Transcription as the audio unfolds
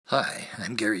Hi,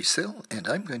 I'm Gary Sill, and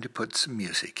I'm going to put some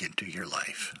music into your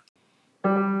life.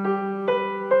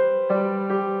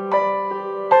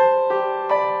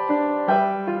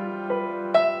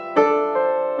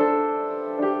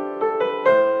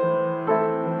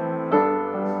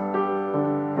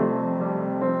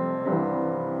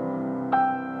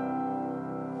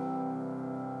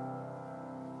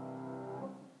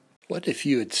 What if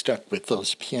you had stuck with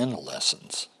those piano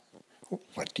lessons?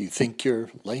 What do you think your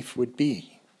life would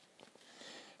be?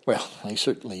 Well, I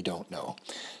certainly don't know,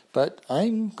 but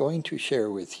I'm going to share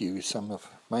with you some of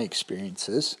my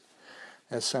experiences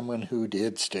as someone who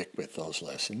did stick with those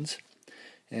lessons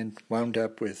and wound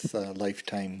up with a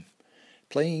lifetime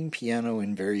playing piano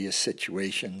in various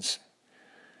situations.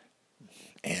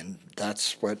 And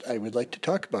that's what I would like to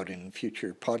talk about in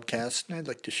future podcasts, and I'd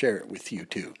like to share it with you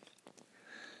too.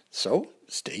 So,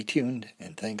 stay tuned,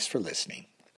 and thanks for listening.